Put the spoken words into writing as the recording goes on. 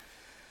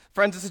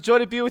Friends, it's a joy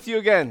to be with you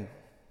again.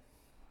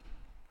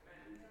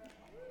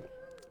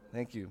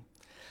 Thank you.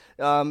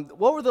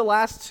 What were the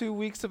last 2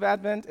 weeks of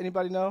Advent?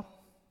 Anybody know?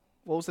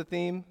 What was the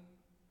theme?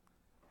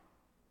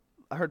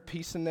 I heard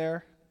peace in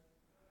there.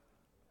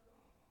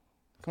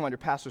 Come on, your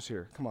pastor's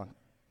here. Come on.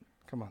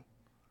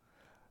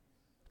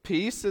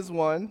 Peace is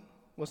one.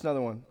 What's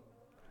another one?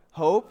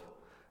 Hope.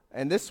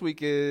 And this week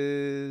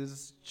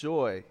is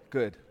joy.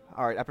 Good.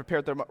 All right, I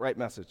prepared the right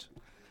message.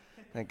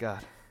 Thank God.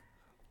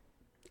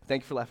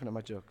 Thank you for laughing at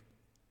my joke.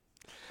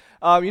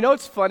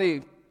 It's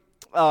funny.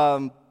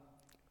 I'm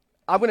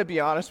going to be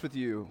honest with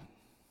you.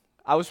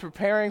 I was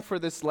preparing for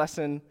this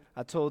lesson.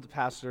 I told the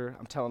pastor,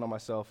 I'm telling on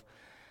myself,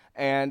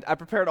 and I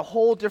prepared a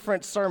whole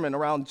different sermon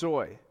around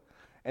joy.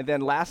 And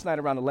then last night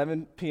around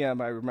 11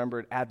 p.m., I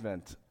remembered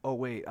Advent. Oh,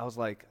 wait, I was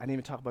like, I didn't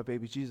even talk about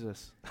baby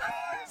Jesus.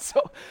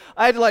 So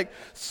I had to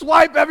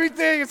swipe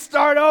everything and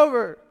start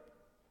over.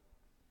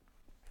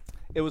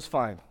 It was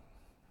fine.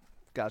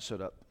 God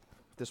showed up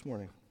this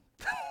morning.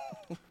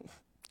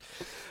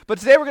 But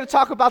today we're going to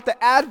talk about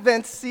the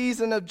Advent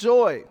season of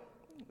joy.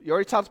 You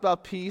already talked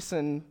about peace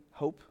and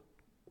hope.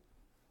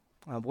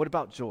 What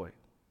about joy?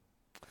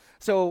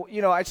 So,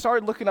 I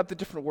started looking up the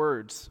different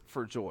words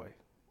for joy.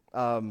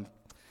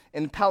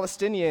 In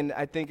Palestinian,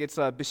 I think it's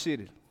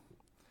bishir.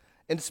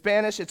 In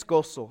Spanish, it's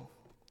gozo.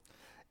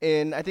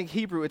 In, I think,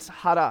 Hebrew, it's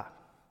hara,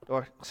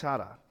 or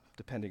shara,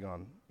 depending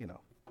on,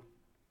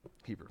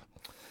 Hebrew.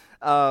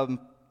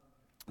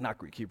 Not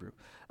Greek, Hebrew.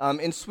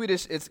 In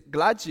Swedish, it's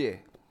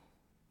gladje.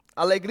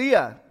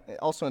 Alegría,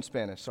 also in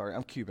Spanish. Sorry,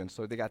 I'm Cuban,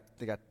 so they got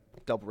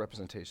double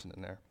representation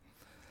in there.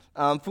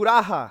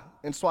 Furaha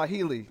in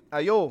Swahili,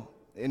 ayo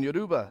in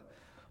Yoruba,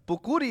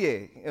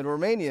 bukurie in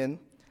Romanian,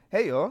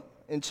 heyo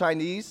in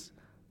Chinese,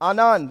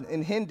 anan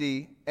in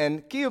Hindi,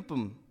 and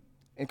kiupum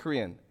in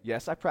Korean.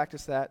 Yes, I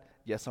practiced that.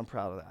 Yes, I'm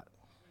proud of that.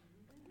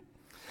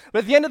 But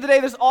at the end of the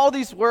day, there's all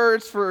these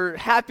words for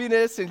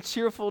happiness and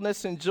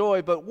cheerfulness and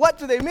joy, but what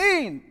do they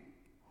mean?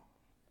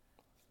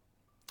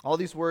 All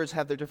these words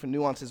have their different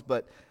nuances,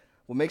 but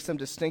what makes them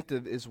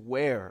distinctive is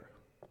where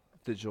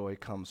the joy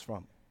comes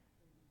from.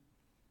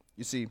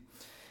 You see,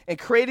 in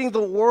creating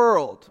the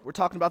world, we're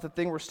talking about the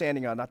thing we're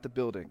standing on, not the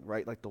building,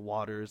 right? Like the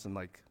waters and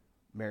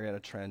Mariana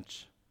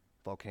Trench,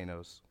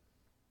 volcanoes,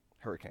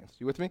 hurricanes.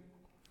 You with me?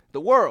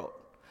 The world.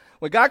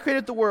 When God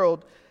created the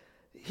world,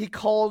 he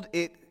called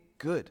it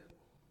good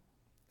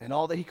and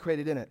all that he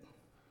created in it.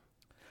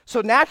 So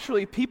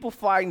naturally, people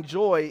find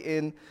joy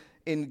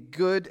in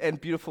good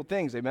and beautiful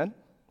things, amen?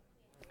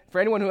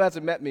 For anyone who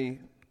hasn't met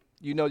me,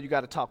 you got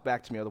to talk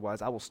back to me,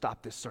 otherwise I will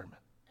stop this sermon.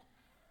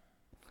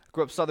 I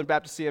grew up Southern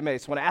Baptist CMA,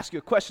 so when I ask you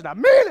a question, I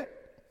mean it.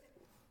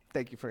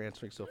 Thank you for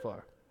answering so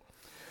far.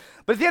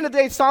 But at the end of the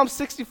day, Psalm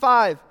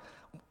 65,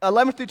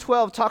 11 through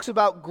 12 talks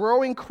about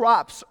growing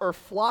crops or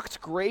flocked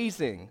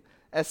grazing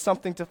as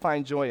something to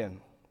find joy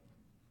in.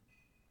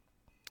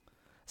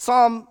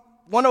 Psalm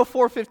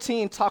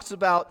 104:15 talks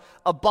about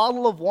a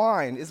bottle of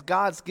wine is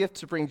God's gift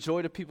to bring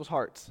joy to people's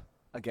hearts.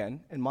 Again,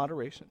 in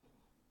moderation.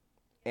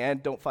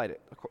 And don't fight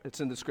it. It's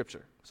in the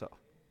scripture. So,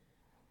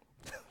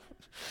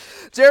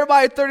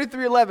 Jeremiah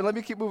 33:11. Let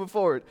me keep moving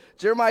forward.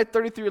 Jeremiah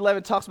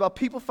 33:11 talks about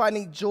people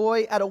finding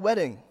joy at a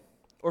wedding.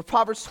 Or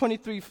Proverbs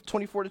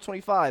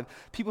 23:24-25.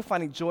 People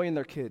finding joy in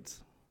their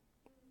kids.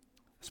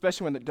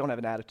 Especially when they don't have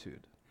an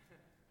attitude.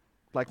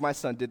 Like my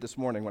son did this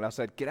morning when I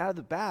said, get out of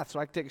the bath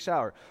so I can take a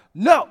shower.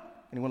 No! And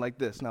he went like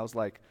this. And I was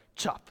like,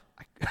 chop.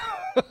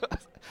 I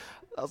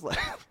was like,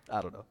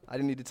 I don't know. I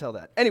didn't need to tell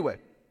that. Anyway.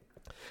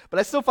 But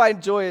I still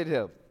find joy in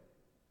him.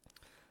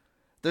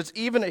 There's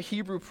even a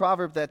Hebrew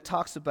proverb that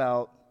talks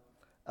about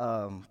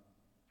the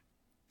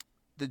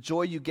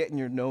joy you get in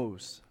your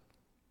nose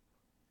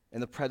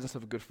in the presence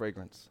of a good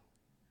fragrance.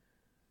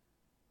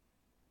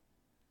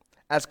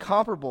 As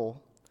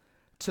comparable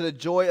to the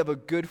joy of a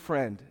good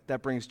friend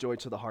that brings joy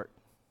to the heart.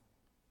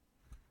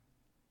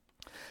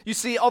 You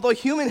see, although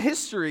human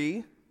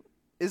history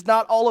is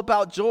not all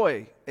about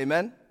joy,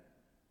 amen?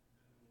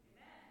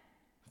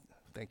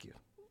 Thank you.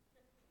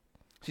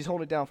 She's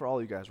holding it down for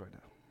all you guys right now.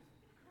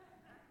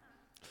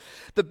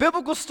 The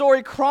biblical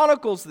story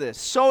chronicles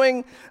this,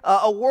 showing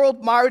a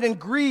world mired in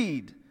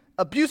greed,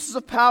 abuses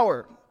of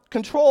power,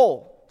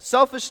 control,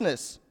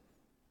 selfishness,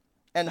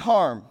 and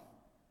harm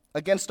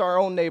against our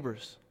own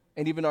neighbors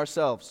and even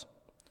ourselves.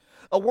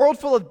 A world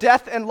full of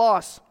death and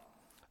loss,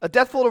 a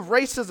death full of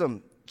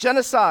racism,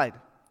 genocide,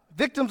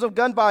 victims of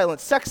gun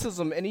violence,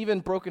 sexism, and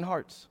even broken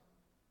hearts.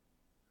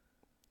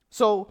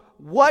 So,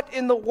 what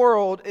in the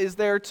world is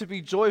there to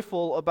be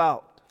joyful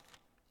about?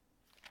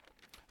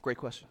 Great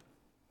question.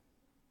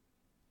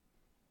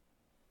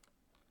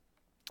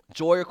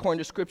 Joy, according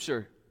to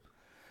Scripture,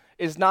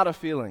 is not a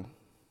feeling.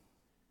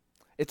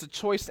 It's a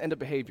choice and a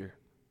behavior.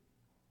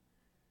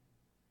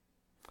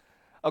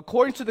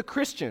 According to the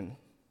Christian,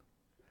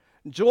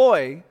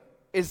 joy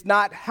is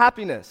not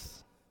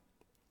happiness.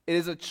 It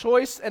is a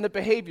choice and a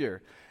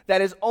behavior that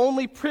is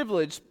only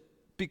privileged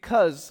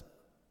because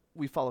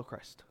we follow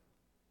Christ.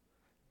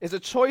 It's a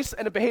choice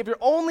and a behavior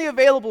only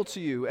available to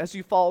you as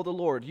you follow the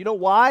Lord. You know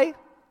why?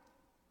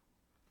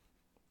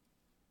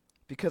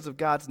 because of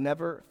God's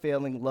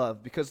never-failing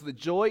love. Because the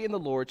joy in the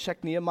Lord,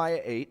 check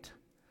Nehemiah 8,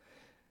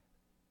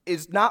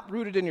 is not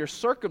rooted in your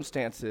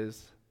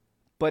circumstances,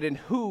 but in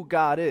who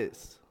God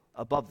is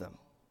above them.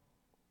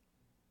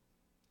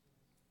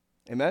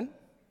 Amen?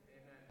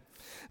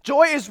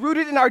 Joy is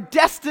rooted in our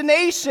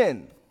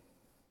destination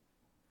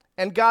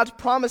and God's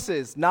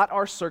promises, not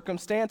our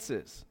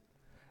circumstances.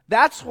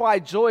 That's why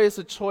joy is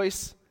a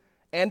choice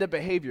and a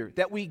behavior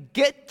that we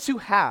get to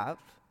have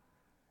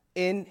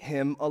in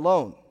Him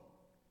alone.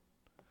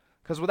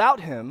 Because without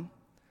Him,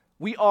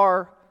 we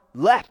are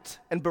left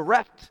and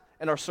bereft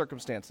in our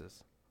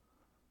circumstances.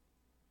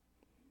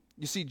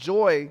 You see,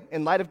 joy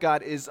in light of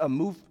God it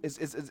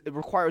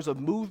requires a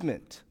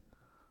movement.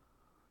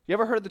 You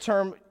ever heard the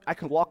term, I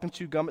can walk and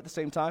chew gum at the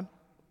same time?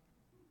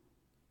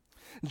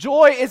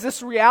 Joy is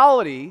this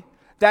reality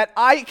that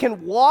I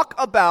can walk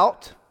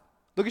about,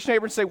 look at your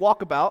neighbor and say,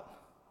 walk about.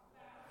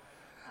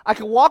 I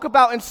can walk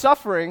about in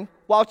suffering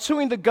while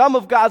chewing the gum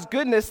of God's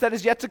goodness that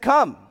is yet to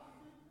come.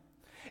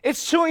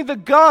 It's chewing the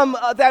gum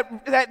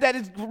that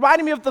is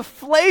reminding me of the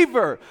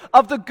flavor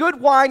of the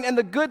good wine and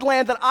the good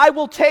land that I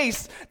will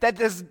taste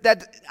that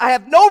I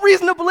have no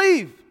reason to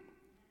believe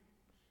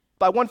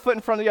by one foot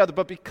in front of the other.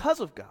 But because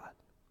of God,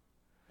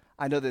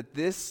 I know that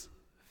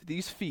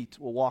these feet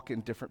will walk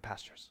in different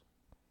pastures.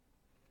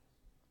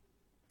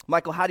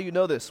 Michael, how do you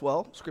know this?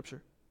 Well,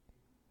 Scripture.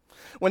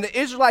 When the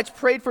Israelites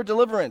prayed for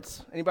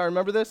deliverance, anybody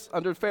remember this?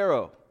 Under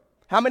Pharaoh.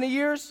 How many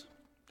years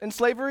in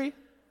slavery?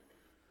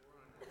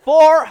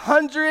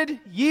 400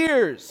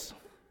 years.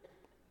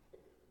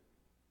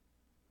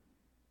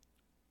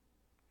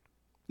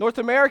 North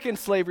American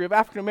slavery of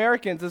African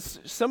Americans is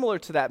similar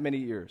to that many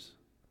years.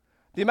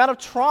 The amount of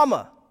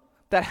trauma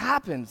that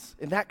happens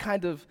in that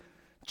kind of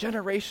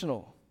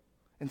generational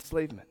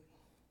enslavement.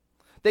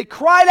 They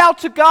cried out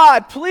to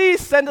God,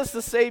 please send us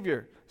the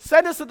Savior.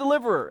 Send us a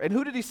deliverer. And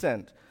who did He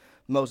send?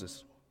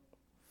 Moses.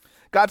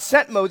 God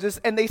sent Moses,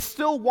 and they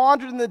still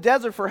wandered in the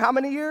desert for how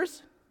many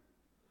years?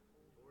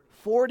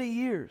 40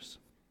 years.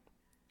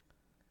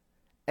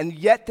 And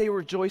yet they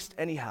rejoiced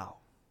anyhow.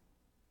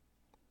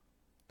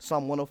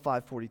 Psalm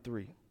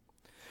 105:43.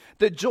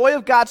 The joy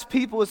of God's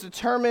people is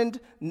determined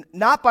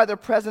not by their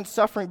present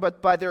suffering,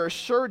 but by their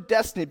assured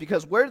destiny.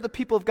 Because where did the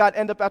people of God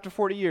end up after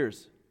 40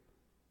 years?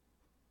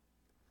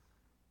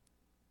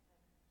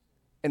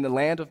 In the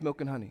land of milk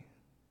and honey.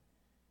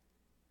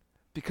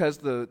 Because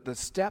the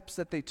steps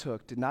that they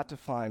took did not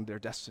define their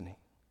destiny.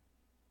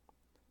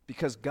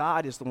 Because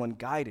God is the one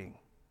guiding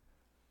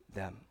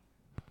them,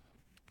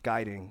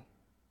 guiding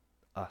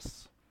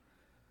us.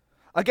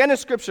 Again in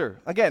Scripture,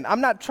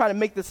 I'm not trying to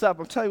make this up.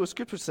 I'm telling you what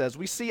Scripture says.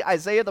 We see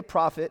Isaiah the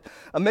prophet,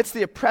 amidst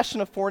the oppression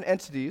of foreign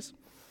entities,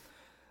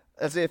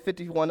 Isaiah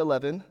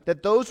 51:11,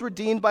 that those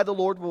redeemed by the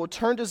Lord will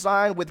return to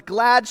Zion with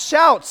glad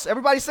shouts.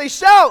 Everybody say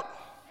shout.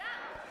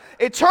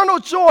 Eternal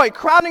joy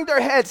crowning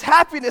their heads,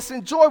 happiness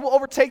and joy will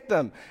overtake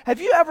them.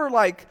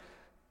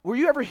 Were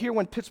you ever here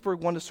when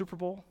Pittsburgh won the Super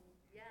Bowl?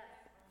 Yes.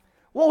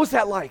 What was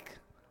that like?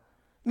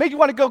 Made you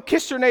want to go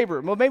kiss your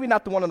neighbor. Well, maybe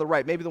not the one on the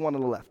right, maybe the one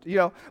on the left,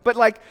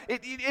 But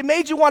it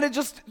made you want to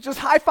just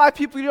high-five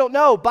people you don't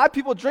know, buy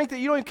people a drink that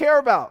you don't even care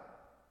about,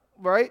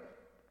 right?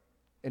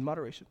 In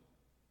moderation.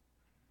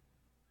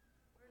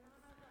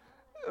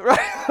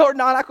 Right? Or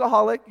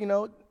non-alcoholic,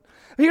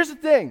 Here's the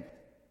thing.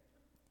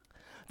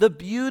 The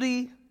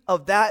beauty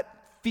of that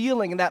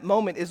feeling in that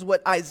moment is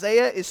what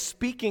Isaiah is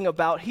speaking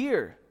about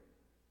here.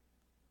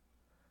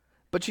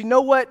 But you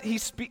know what who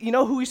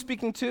he's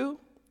speaking to?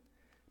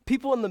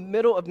 People in the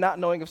middle of not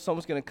knowing if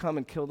someone's going to come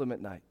and kill them at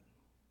night.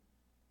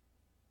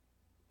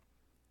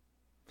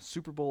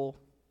 Super Bowl,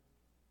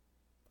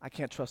 I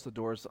can't trust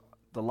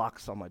the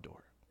locks on my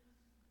door.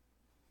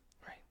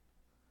 Right?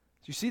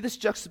 Do you see this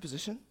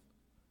juxtaposition?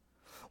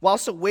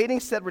 Whilst awaiting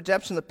said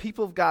redemption, the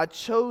people of God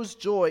chose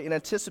joy in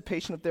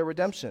anticipation of their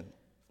redemption.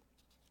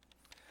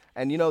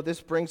 And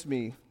this brings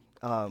me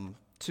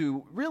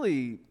to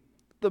really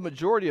the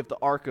majority of the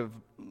arc of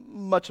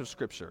much of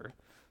Scripture,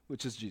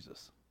 which is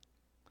Jesus.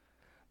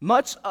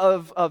 Much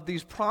of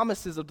these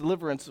promises of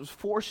deliverance was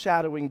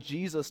foreshadowing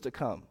Jesus to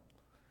come.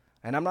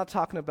 And I'm not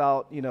talking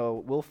about,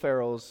 Will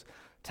Ferrell's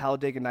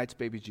Talladega Nights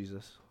baby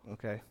Jesus,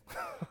 okay?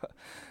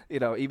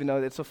 Even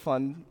though it's a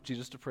fun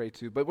Jesus to pray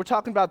to. But we're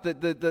talking about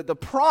the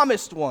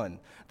promised one,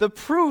 the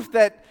proof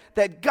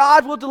that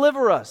God will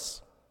deliver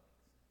us.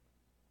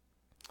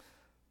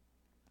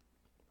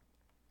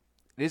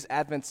 It is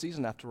Advent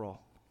season after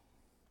all.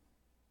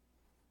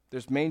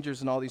 There's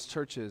mangers in all these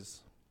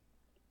churches.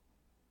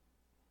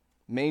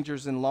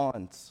 Mangers and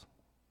lawns.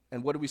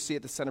 And what do we see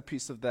at the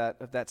centerpiece of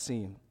that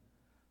scene?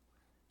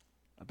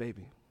 A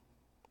baby.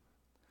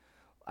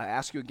 I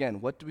ask you again,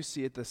 what do we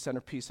see at the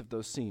centerpiece of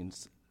those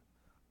scenes?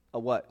 A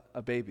what?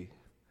 A baby.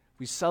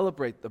 We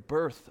celebrate the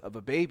birth of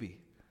a baby.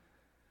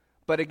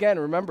 But again,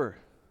 remember,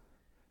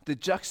 the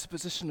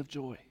juxtaposition of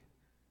joy.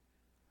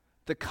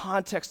 The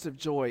context of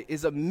joy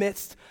is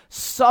amidst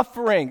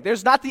suffering.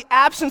 There's not the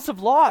absence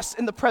of loss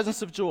in the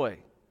presence of joy.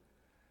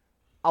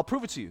 I'll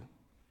prove it to you.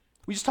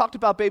 We just talked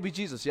about baby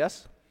Jesus,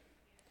 yes?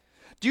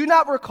 Do you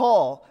not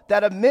recall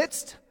that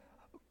amidst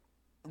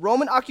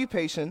Roman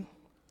occupation,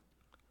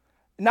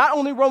 not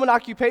only Roman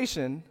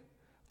occupation,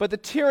 but the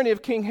tyranny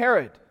of King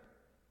Herod.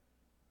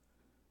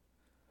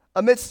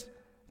 Amidst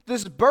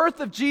this birth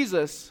of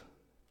Jesus,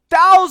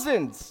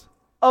 thousands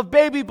of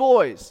baby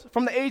boys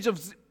from the age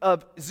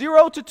of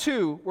 0 to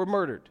 2 were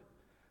murdered,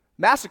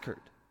 massacred.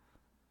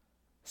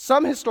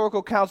 Some historical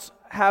accounts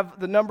have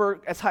the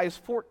number as high as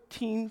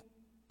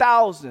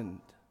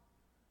 14,000.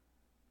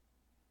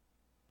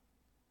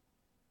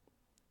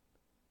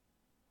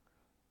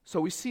 So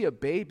we see a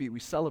baby, we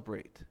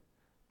celebrate.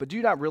 But do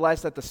you not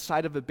realize that the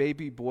sight of a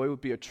baby boy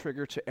would be a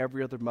trigger to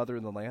every other mother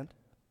in the land?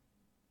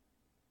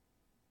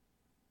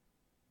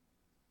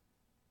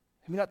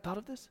 Have you not thought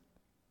of this?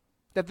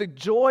 That the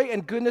joy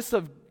and goodness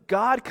of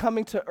God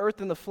coming to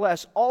earth in the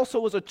flesh also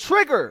was a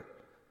trigger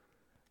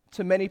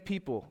to many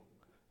people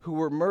who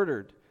were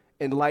murdered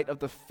in light of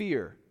the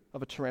fear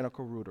of a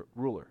tyrannical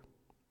ruler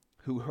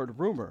who heard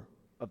rumor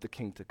of the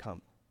king to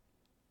come.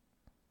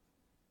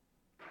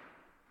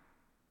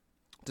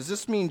 Does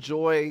this mean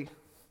joy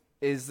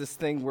is this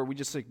thing where we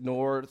just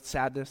ignore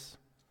sadness?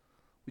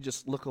 We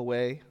just look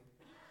away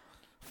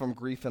from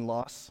grief and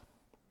loss?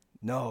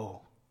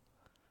 No,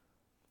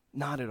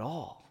 not at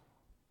all.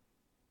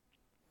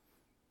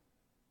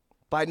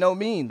 By no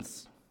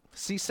means.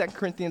 See 2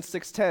 Corinthians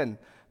 6:10.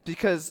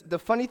 Because the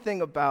funny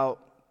thing about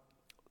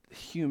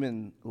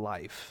human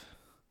life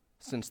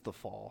since the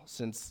fall,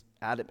 since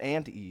Adam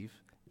and Eve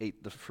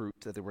ate the fruit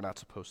that they were not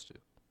supposed to,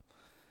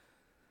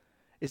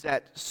 is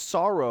that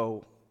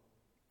sorrow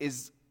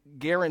is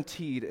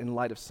guaranteed in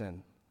light of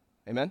sin.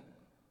 Amen?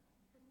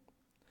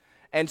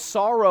 And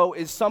sorrow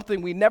is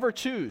something we never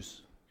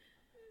choose.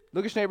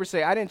 Look at your neighbor and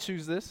say, I didn't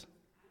choose this.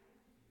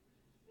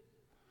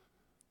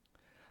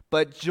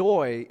 But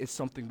joy is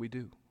something we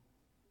do.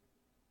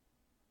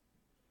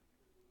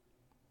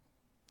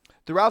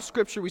 Throughout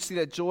Scripture, we see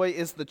that joy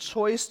is the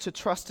choice to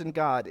trust in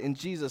God, in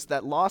Jesus,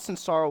 that loss and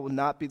sorrow will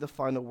not be the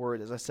final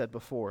word, as I said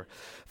before.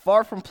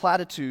 Far from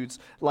platitudes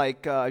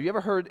like, have you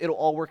ever heard it'll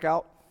all work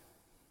out?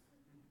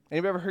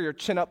 Anybody ever heard your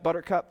chin up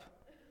buttercup?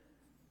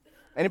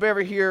 Anybody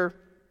ever hear,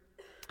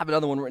 I have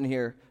another one written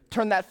here,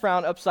 turn that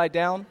frown upside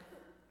down?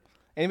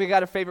 Anybody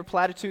got a favorite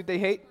platitude they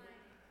hate?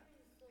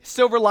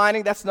 Silver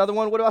lining, that's another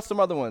one. What about some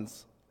other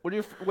ones? What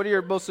are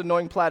your most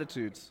annoying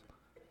platitudes?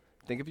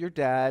 Think of your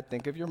dad,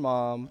 think of your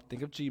mom,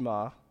 think of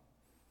G-Ma.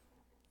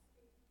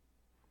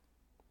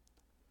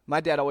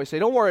 My dad always say,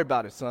 don't worry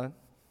about it, son.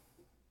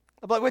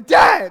 I'm like, but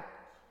Dad,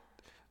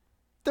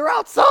 they're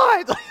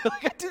outside.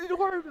 Like, I didn't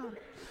worry about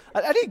it.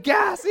 I need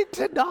gas, I need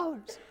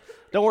 $10.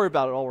 Don't worry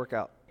about it, it'll work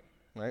out,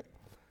 right?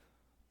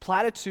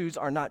 Platitudes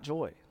are not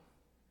joy.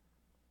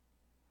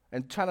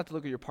 And try not to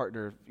look at your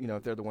partner,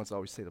 if they're the ones that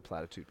always say the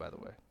platitude, by the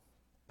way.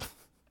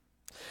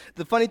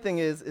 The funny thing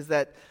is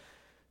that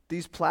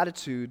these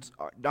platitudes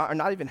are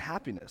not even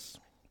happiness.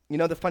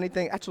 The funny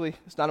thing, actually,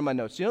 it's not in my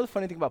notes. The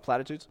funny thing about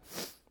platitudes?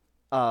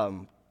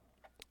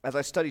 As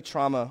I study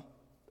trauma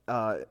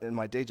in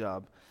my day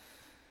job,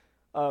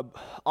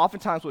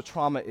 oftentimes what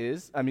trauma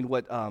is,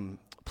 what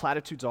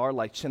platitudes are,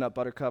 like chin up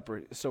buttercup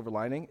or silver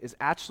lining, is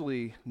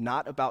actually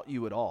not about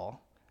you at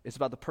all. It's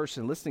about the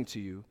person listening to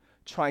you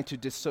trying to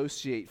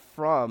dissociate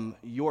from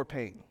your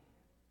pain.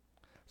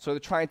 So they're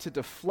trying to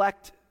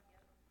deflect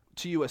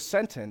to you a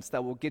sentence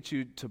that will get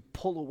you to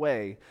pull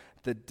away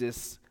the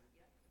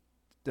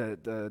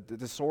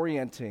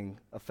disorienting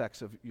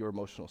effects of your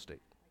emotional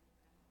state.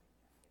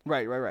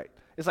 Right.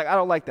 It's like, I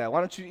don't like that.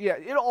 Why don't you,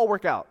 it'll all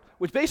work out.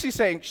 Which basically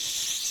saying,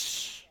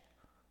 shh.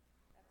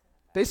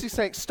 Basically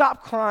saying,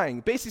 stop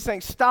crying. Basically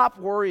saying, stop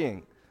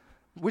worrying.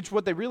 Which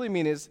what they really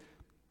mean is,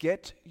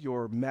 get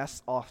your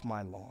mess off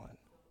my lawn.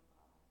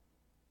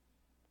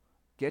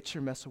 Get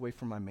your mess away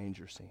from my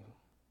manger scene.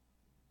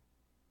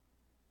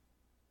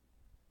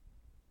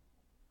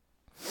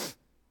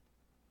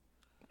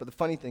 But the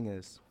funny thing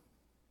is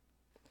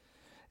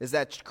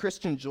that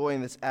Christian joy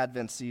in this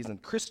Advent season,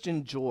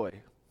 Christian joy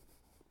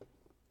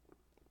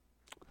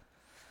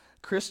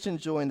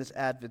in this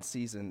Advent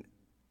season,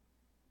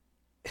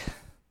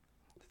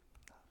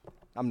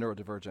 I'm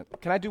neurodivergent.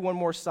 Can I do one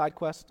more side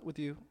quest with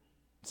you?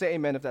 Say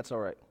amen if that's all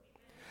right.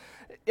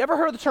 You ever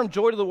heard of the term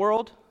joy to the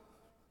world?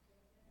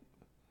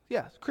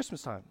 Yeah, it's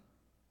Christmas time,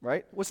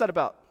 right? What's that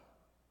about?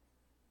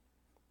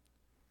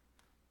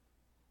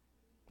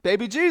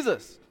 Baby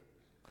Jesus.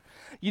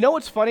 You know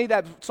what's funny?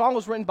 That song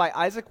was written by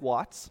Isaac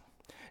Watts,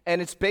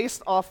 and it's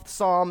based off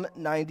Psalm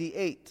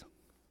 98.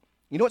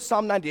 You know what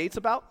Psalm 98 is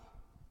about?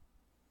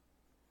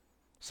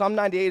 Psalm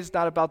 98 is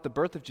not about the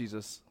birth of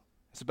Jesus.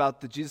 It's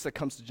about the Jesus that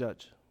comes to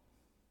judge.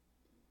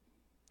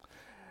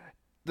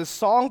 The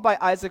song by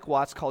Isaac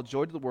Watts called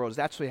Joy to the World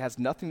actually has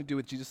nothing to do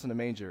with Jesus in the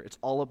manger. It's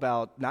all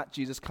about not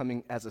Jesus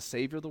coming as a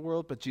savior of the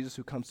world, but Jesus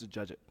who comes to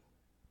judge it.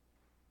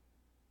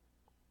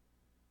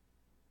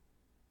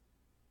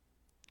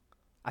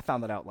 I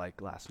found that out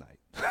last night.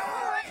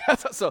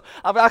 So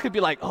I could be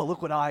like, oh,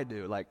 look what I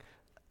do.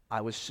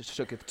 I was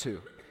shooketh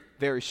too.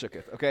 Very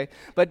shooketh, okay?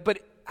 But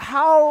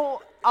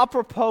how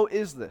apropos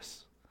is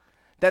this?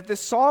 That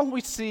this song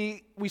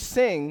we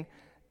sing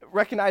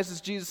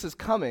recognizes Jesus is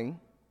coming,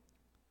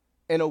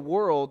 in a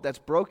world that's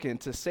broken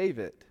to save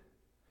it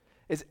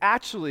is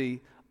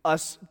actually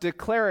us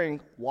declaring,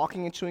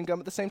 walking and chewing gum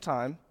at the same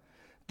time,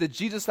 the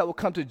Jesus that will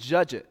come to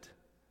judge it.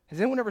 Has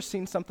anyone ever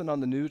seen something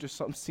on the news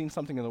or seen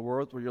something in the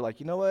world where you're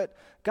like, you know what?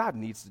 God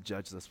needs to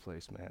judge this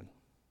place, man.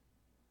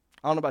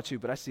 I don't know about you,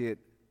 but I see it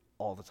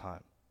all the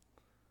time.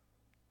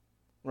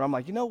 Where I'm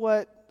like, you know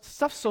what?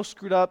 Stuff's so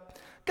screwed up.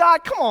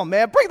 God, come on,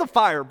 man. Bring the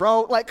fire,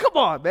 bro. Like, come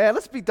on, man.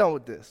 Let's be done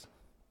with this.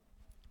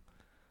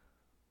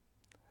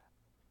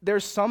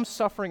 There's some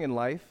suffering in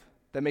life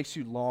that makes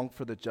you long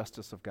for the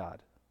justice of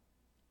God.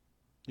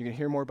 You're going to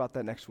hear more about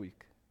that next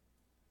week.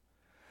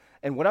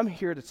 And what I'm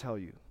here to tell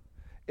you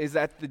is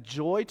that the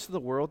joy to the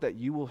world that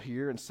you will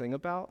hear and sing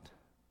about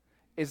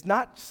is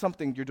not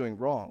something you're doing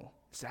wrong.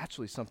 It's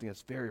actually something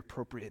that's very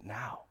appropriate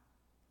now.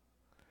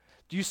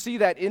 Do you see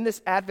that in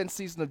this Advent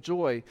season of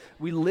joy,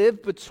 we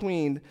live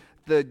between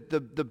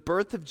the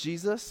birth of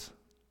Jesus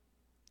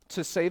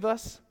to save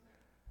us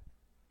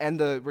and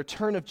the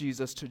return of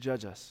Jesus to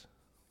judge us?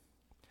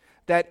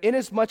 That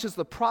inasmuch as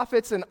the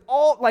prophets and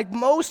all, like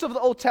most of the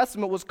Old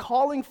Testament was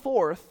calling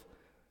forth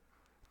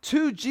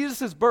to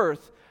Jesus'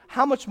 birth,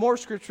 how much more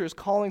Scripture is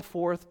calling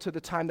forth to the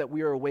time that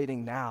we are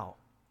awaiting now,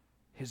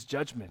 his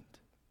judgment.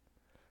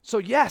 So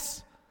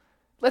yes,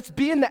 let's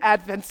be in the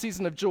Advent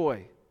season of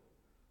joy.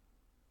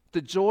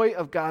 The joy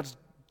of God's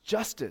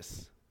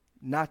justice,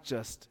 not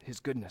just his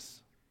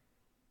goodness.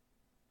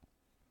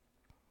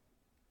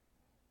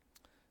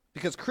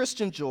 Because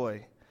Christian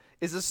joy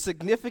is a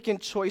significant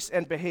choice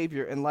and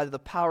behavior in light of the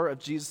power of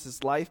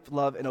Jesus' life,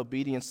 love, and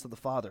obedience to the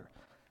Father.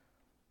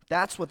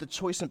 That's what the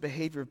choice and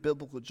behavior of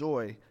biblical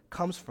joy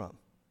comes from.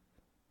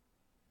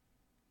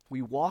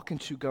 We walk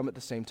and chew gum at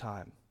the same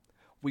time.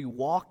 We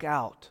walk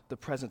out the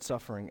present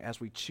suffering as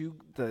we chew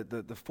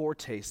the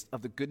foretaste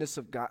of the goodness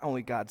of God,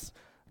 only God's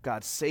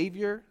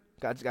Savior,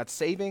 God's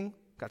saving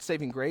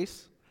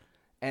grace,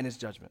 and his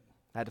judgment.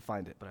 I had to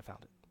find it, but I found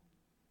it.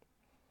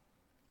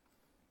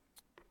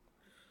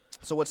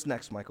 So what's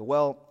next, Michael?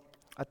 Well,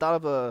 I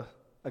thought of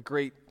a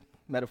great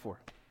metaphor.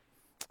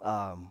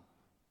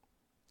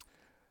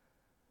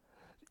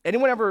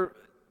 Anyone ever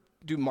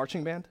do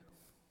marching band?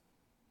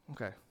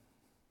 Okay.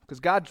 Because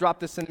God dropped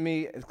this into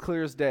me as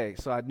clear as day,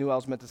 so I knew I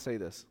was meant to say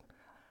this.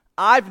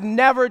 I've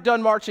never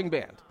done marching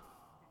band.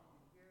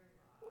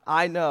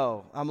 I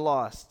know, I'm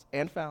lost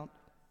and found.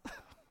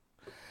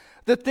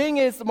 The thing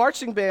is, the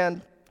marching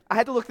band, I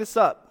had to look this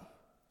up.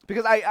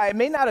 Because I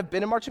may not have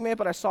been in marching band,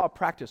 but I saw a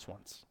practice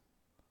once.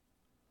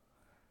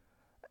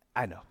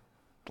 I know.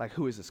 Like,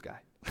 who is this guy?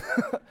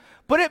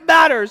 But it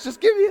matters.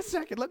 Just give me a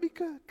second. Let me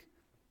cook.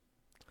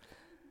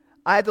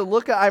 I had to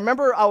look at, I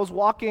remember I was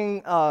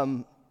walking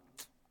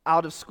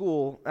out of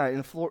school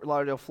in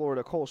Lauderdale,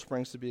 Florida, Coral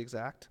Springs to be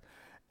exact.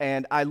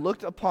 And I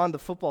looked upon the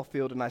football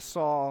field and I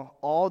saw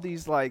all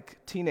these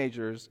like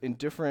teenagers in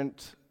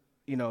different,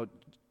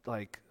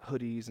 like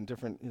hoodies and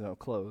different,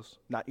 clothes,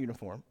 not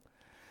uniform.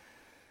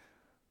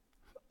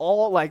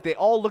 They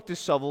all looked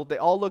disheveled, they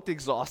all looked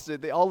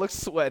exhausted, they all looked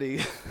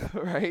sweaty,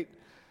 right?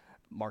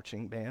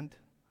 Marching band.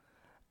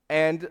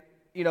 And,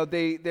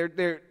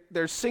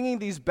 they're singing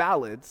these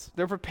ballads.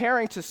 They're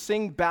preparing to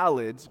sing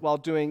ballads while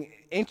doing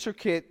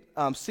intricate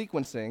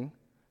sequencing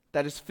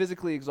that is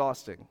physically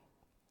exhausting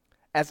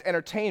as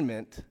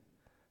entertainment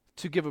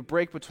to give a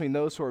break between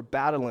those who are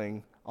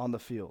battling on the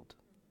field,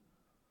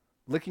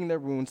 licking their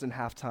wounds in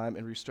halftime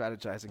and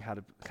re-strategizing how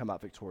to come out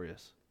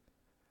victorious.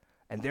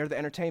 And they're the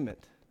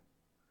entertainment.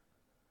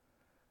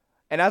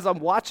 And as I'm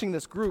watching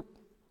this group,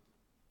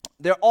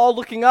 they're all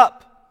looking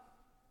up.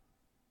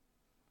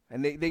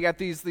 And they got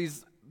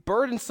these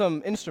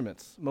burdensome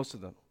instruments, most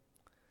of them.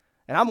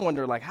 And I'm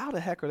wondering, like, how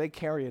the heck are they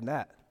carrying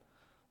that?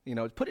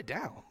 Put it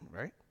down,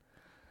 right?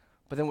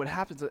 But then what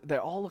happens,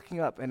 they're all looking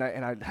up, and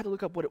I had to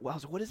look up what it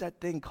was. What is that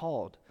thing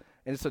called?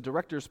 And it's a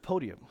director's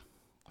podium,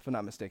 if I'm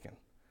not mistaken.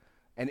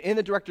 And in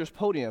the director's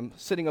podium,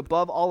 sitting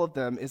above all of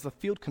them, is the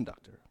field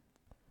conductor.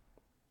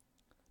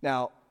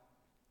 Now,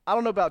 I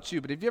don't know about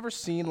you, but have you ever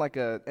seen like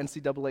a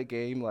NCAA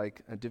game,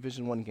 like a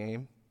Division I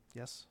game?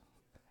 Yes?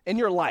 In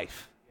your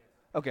life?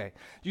 Okay.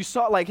 You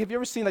saw, have you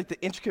ever seen like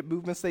the intricate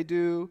movements they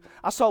do?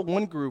 I saw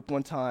one group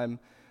one time,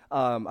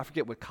 I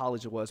forget what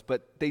college it was,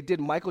 but they did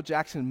Michael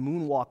Jackson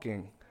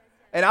moonwalking.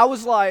 And I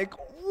was like,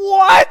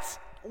 what?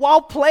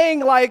 While playing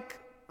like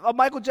a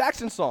Michael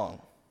Jackson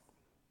song.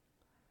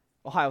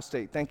 Ohio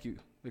State. Thank you,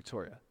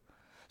 Victoria.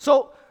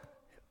 So,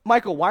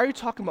 Michael, why are you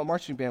talking about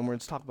marching band when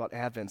it's talking about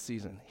Advent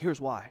season? Here's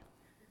why.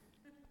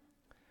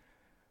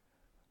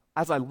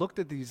 As I looked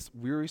at these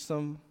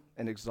wearisome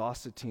and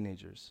exhausted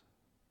teenagers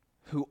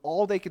who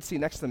all they could see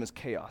next to them is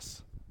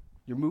chaos.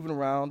 You're moving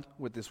around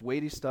with this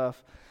weighty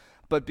stuff,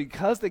 but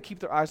because they keep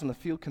their eyes on the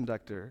field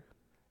conductor,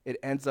 it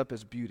ends up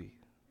as beauty.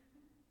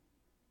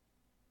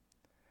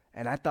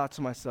 And I thought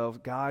to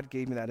myself, God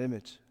gave me that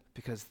image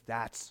because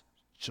that's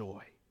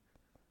joy.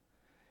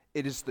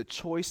 It is the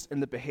choice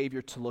and the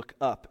behavior to look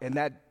up, and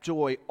that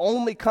joy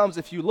only comes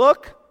if you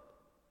look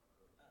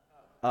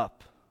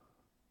up.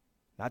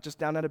 Not just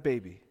down at a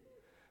baby,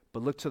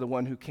 but look to the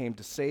one who came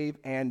to save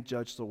and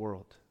judge the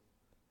world.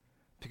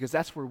 because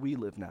that's where we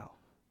live now.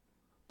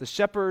 The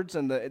shepherds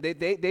and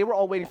they were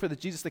all waiting for the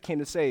Jesus that came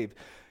to save.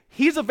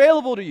 He's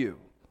available to you.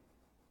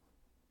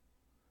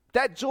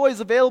 That joy is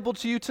available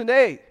to you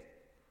today.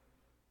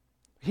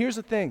 Here's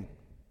the thing.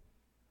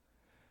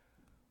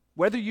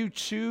 Whether you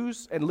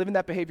choose and live in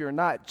that behavior or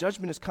not,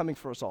 judgment is coming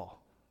for us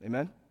all.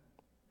 Amen?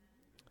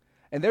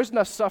 And there's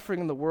enough suffering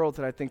in the world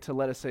that I think to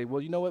let us say,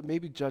 well, you know what,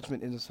 maybe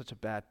judgment isn't such a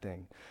bad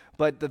thing.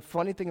 But the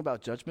funny thing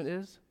about judgment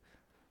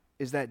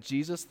is that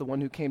Jesus, the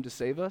one who came to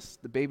save us,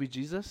 the baby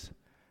Jesus,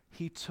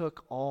 he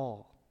took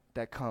all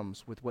that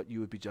comes with what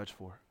you would be judged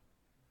for.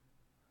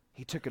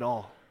 He took it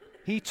all.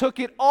 He took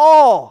it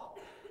all.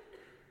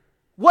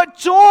 What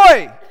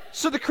joy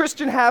should the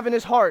Christian have in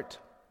his heart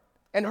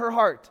and her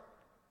heart?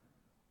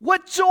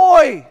 What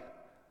joy!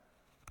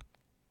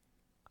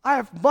 I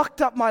have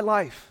mucked up my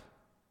life.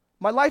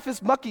 My life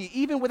is mucky,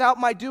 even without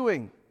my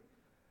doing.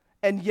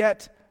 And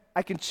yet,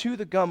 I can chew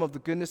the gum of the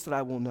goodness that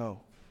I will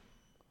know.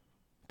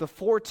 The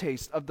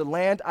foretaste of the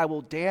land I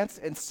will dance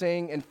and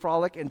sing and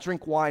frolic and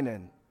drink wine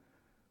in.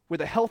 With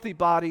a healthy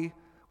body,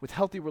 with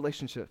healthy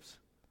relationships,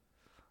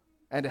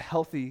 and a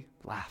healthy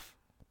laugh.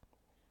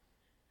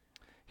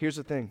 Here's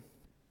the thing.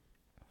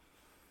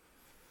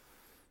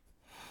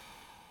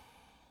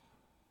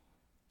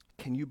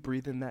 Can you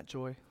breathe in that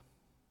joy?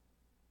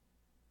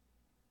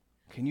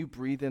 Can you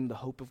breathe in the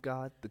hope of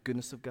God, the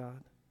goodness of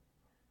God?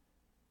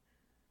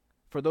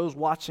 For those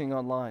watching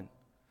online,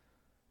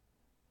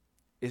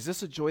 is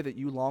this a joy that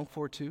you long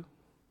for too?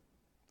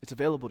 It's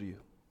available to you.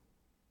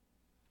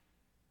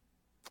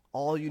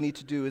 All you need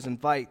to do is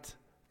invite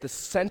the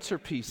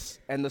centerpiece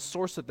and the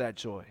source of that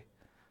joy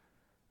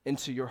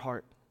into your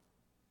heart.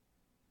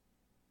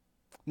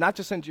 Not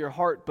just into your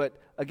heart,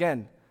 but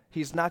again,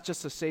 he's not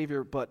just a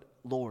Savior, but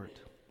Lord.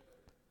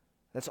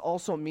 That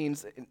also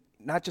means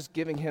not just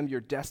giving him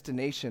your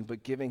destination,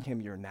 but giving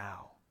him your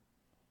now.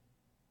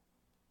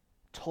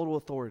 Total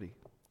authority.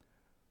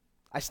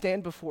 I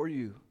stand before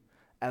you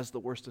as the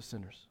worst of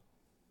sinners.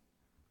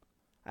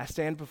 I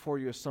stand before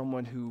you as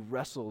someone who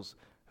wrestles,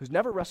 who's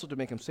never wrestled to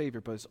make him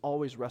Savior, but has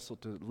always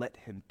wrestled to let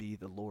him be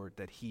the Lord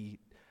that he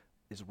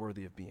is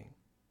worthy of being.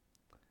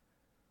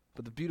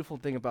 But the beautiful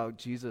thing about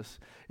Jesus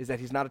is that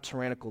he's not a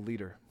tyrannical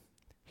leader.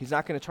 He's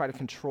not going to try to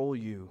control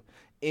you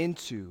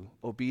into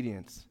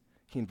obedience.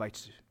 He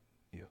invites you.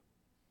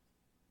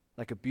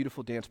 Like a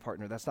beautiful dance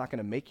partner that's not going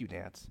to make you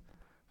dance,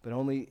 but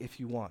only if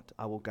you want.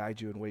 I will guide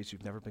you in ways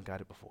you've never been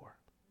guided before.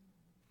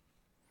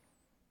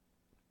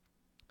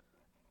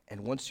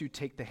 And once you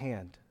take the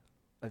hand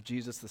of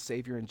Jesus, the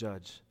Savior and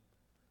Judge,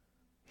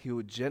 he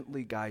will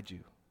gently guide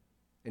you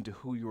into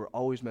who you were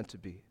always meant to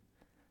be.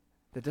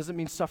 That doesn't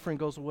mean suffering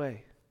goes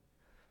away,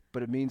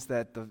 but it means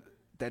that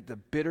the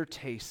bitter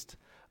taste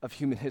of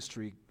human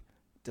history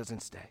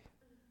doesn't stay.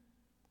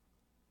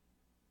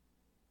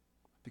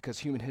 Because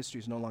human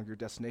history is no longer your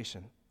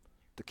destination.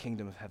 The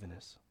kingdom of heaven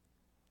is.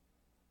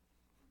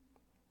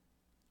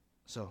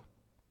 So,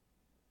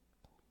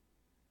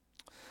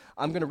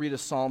 I'm going to read a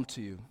psalm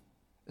to you.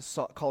 It's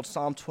called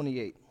Psalm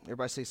 28.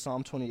 Everybody say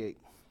Psalm 28.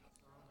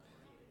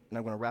 And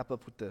I'm going to wrap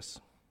up with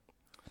this.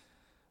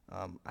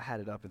 I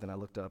had it up, and then I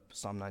looked up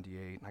Psalm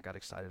 98, and I got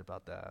excited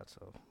about that.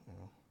 So,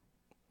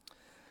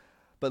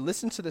 But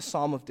listen to the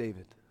Psalm of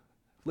David.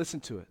 Listen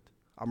to it.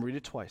 I'm going to read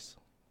it twice.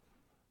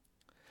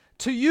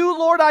 To you,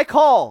 Lord, I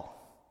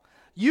call.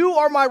 You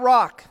are my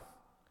rock.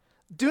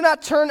 Do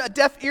not turn a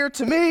deaf ear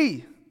to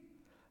me.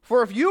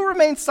 For if you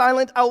remain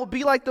silent, I will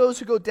be like those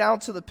who go down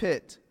to the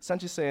pit.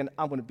 Essentially saying,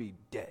 I'm going to be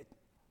dead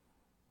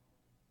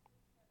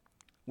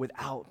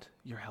without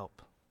your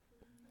help.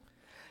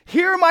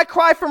 Hear my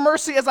cry for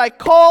mercy as I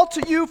call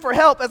to you for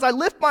help, as I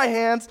lift my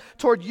hands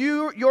toward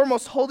you, your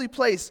most holy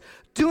place.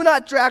 Do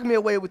not drag me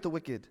away with the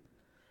wicked,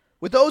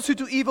 with those who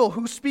do evil,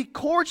 who speak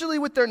cordially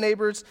with their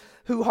neighbors,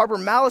 who harbor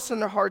malice in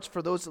their hearts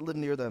for those that live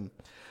near them.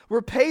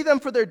 Repay them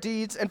for their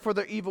deeds and for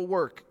their evil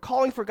work,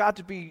 calling for God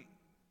to be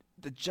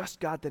the just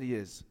God that he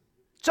is.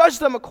 Judge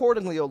them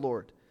accordingly, O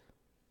Lord.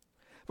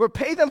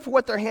 Repay them for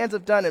what their hands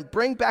have done and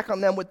bring back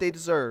on them what they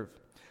deserve,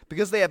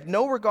 because they have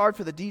no regard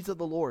for the deeds of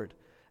the Lord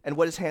and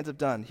what his hands have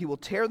done. He will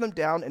tear them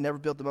down and never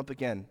build them up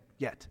again.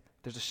 Yet,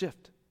 there's a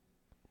shift.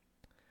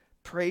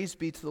 Praise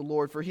be to the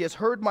Lord, for he has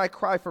heard my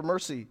cry for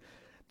mercy.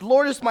 The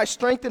Lord is my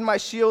strength and my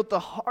shield.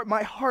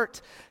 My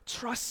heart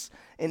trusts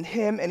in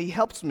him, and he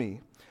helps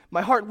me.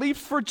 My heart leaps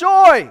for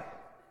joy.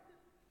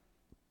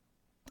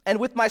 And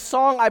with my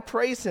song I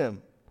praise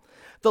him.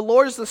 The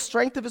Lord is the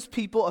strength of his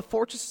people, a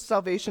fortress of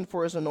salvation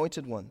for his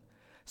anointed one.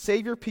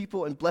 Save your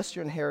people and bless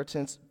your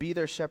inheritance. Be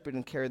their shepherd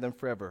and carry them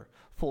forever.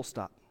 Full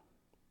stop.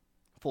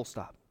 Full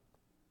stop.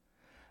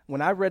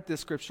 When I read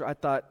this scripture, I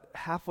thought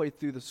halfway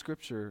through the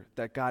scripture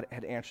that God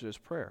had answered his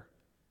prayer.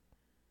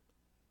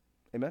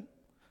 Amen?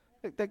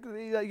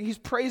 He's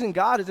praising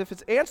God as if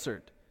it's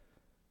answered.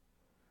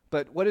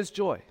 But what is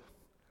joy?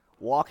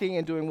 Walking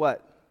and doing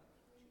what?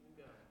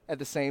 At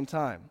the same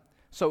time.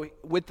 So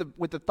with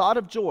the thought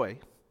of joy,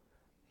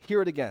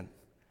 hear it again.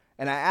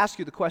 And I ask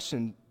you the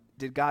question,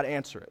 did God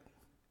answer it?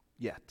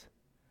 Yet.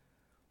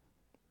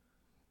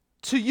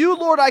 To you,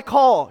 Lord, I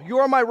call. You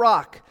are my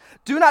rock.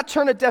 Do not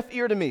turn a deaf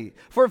ear to me.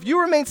 For if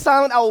you remain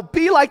silent, I will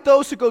be like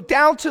those who go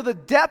down to the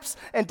depths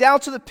and down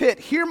to the pit.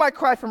 Hear my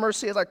cry for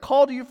mercy as I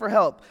call to you for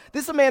help.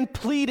 This is a man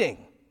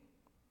pleading.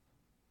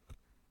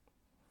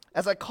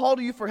 As I call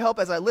to you for help,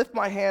 as I lift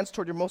my hands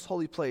toward your most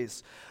holy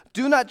place.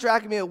 Do not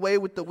drag me away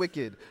with the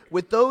wicked,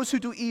 with those who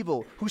do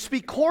evil, who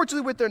speak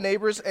cordially with their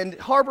neighbors and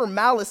harbor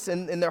malice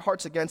in their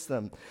hearts against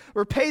them.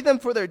 Repay them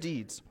for their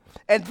deeds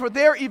and for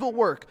their evil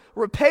work.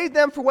 Repay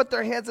them for what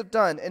their hands have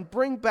done and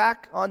bring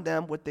back on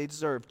them what they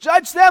deserve.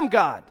 Judge them,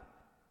 God.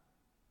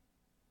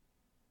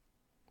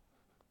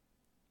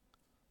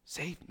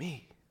 Save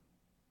me.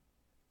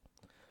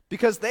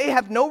 Because they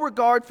have no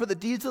regard for the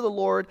deeds of the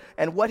Lord,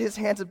 and what his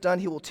hands have done,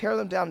 he will tear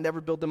them down and never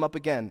build them up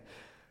again.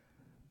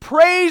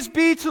 Praise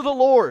be to the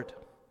Lord,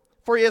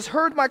 for he has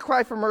heard my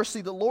cry for mercy.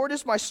 The Lord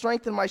is my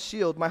strength and my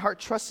shield. My heart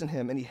trusts in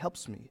him, and he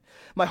helps me.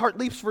 My heart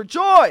leaps for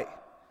joy,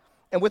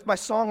 and with my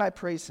song I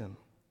praise him.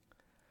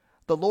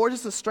 The Lord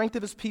is the strength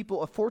of his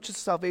people, a fortress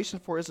of salvation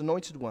for his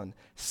anointed one.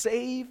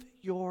 Save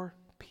your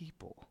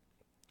people,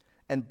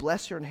 and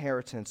bless your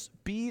inheritance.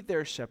 Be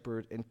their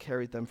shepherd, and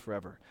carry them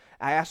forever.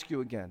 I ask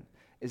you again,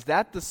 is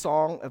that the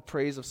song of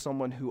praise of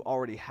someone who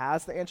already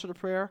has the answer to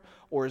prayer,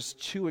 or is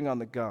chewing on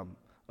the gum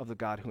of the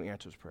God who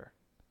answers prayer?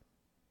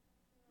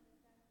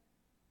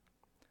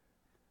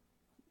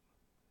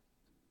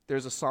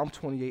 There's a Psalm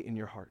 28 in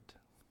your heart,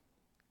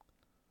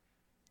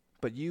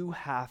 but you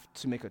have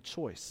to make a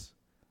choice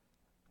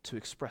to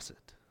express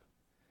it.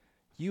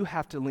 You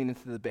have to lean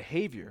into the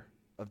behavior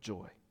of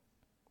joy.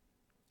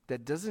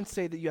 That doesn't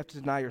say that you have to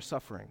deny your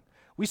suffering.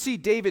 We see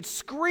David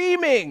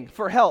screaming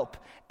for help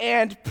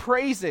and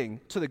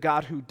praising to the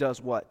God who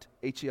does what?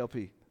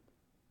 H-E-L-P.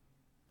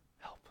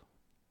 Help.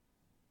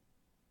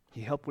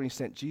 He helped when he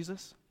sent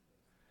Jesus.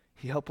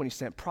 He helped when he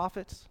sent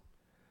prophets.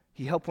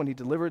 He helped when he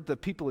delivered the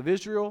people of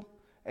Israel.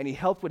 And he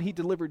helped when he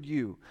delivered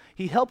you.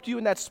 He helped you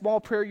in that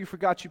small prayer you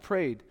forgot you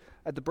prayed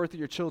at the birth of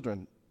your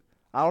children.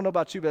 I don't know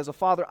about you, but as a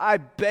father, I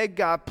beg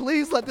God,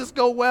 please let this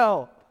go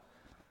well.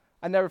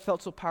 I never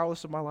felt so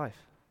powerless in my life.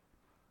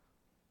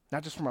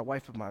 Not just for my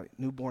wife, but my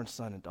newborn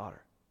son and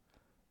daughter.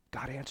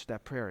 God answered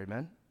that prayer,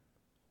 amen?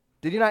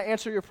 Did he not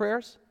answer your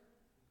prayers?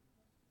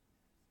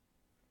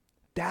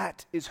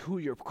 That is who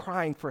you're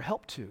crying for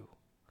help to.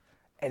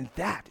 And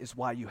that is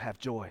why you have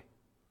joy.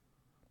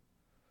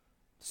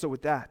 So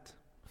with that,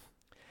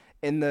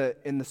 in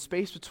the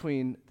space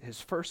between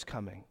his first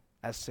coming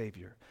as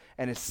Savior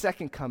and his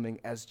second coming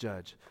as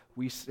Judge,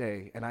 we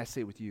say, and I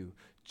say with you,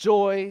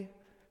 joy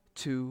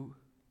to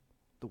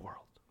the world.